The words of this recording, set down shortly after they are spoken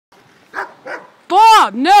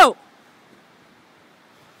Bob, no!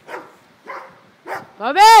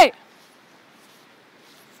 Bobby!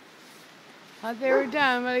 Thought they were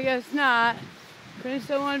done, but I guess not. Prince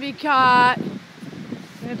don't want to be caught. I'm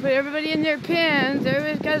going to put everybody in their pens.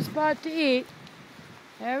 Everybody's got a spot to eat.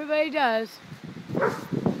 Everybody does.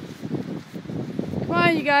 Come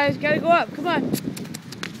on, you guys. Got to go up. Come on.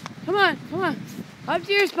 Come on. Come on. Up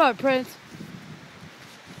to your spot, Prince.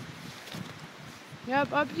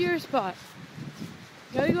 Yep, up to your spot.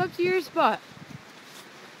 Got to go up to your spot.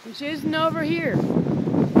 Which isn't over here.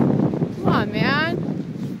 Come on, man.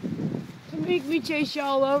 Don't make me chase you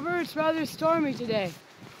all over. It's rather stormy today.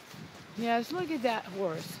 Yes, look at that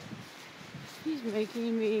horse. He's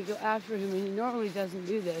making me go after him, and he normally doesn't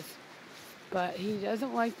do this. But he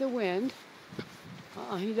doesn't like the wind.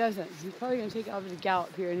 He doesn't. He's probably going to take off at a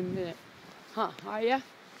gallop here in a minute. Huh, are ya?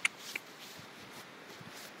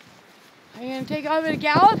 Are you going to take off at a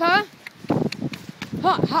gallop, huh?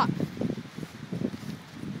 Huh, huh.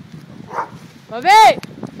 Bobby!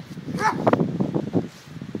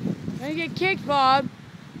 Gonna get kicked, Bob.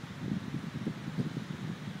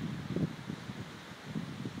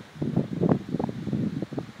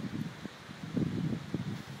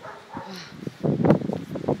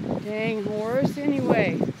 Dang horse,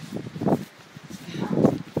 anyway.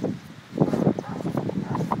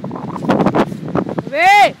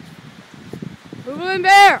 Bobby! Boobling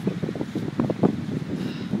bear!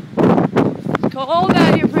 It's cold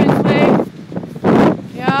out here, Princely.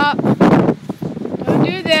 Yep. Don't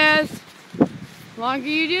do this. The longer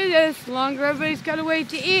you do this, the longer everybody's got to wait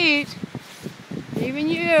to eat. Even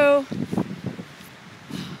you.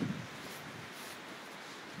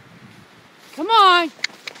 Come on.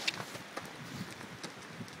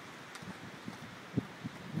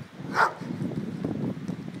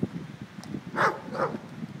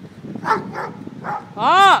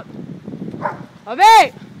 Up.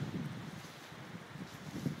 Bobby.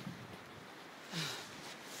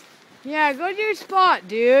 Yeah, go to your spot,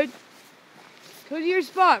 dude. Go to your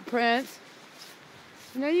spot, Prince.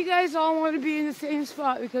 I know you guys all want to be in the same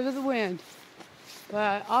spot because of the wind,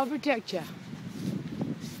 but I'll protect you.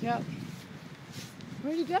 Yep.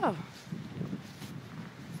 Where'd he go?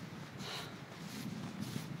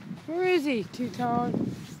 Where is he,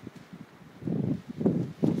 Two-Tone?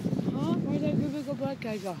 Oh, where'd that good big black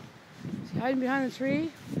guy go? Is he hiding behind the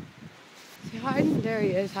tree? Is he hiding? There he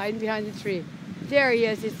is, hiding behind the tree. There he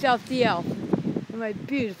is, it's Stealth the Elf. And my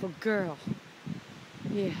beautiful girl.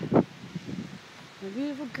 Yeah. My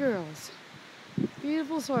beautiful girls.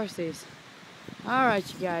 Beautiful horses.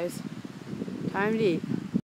 Alright, you guys. Time to eat.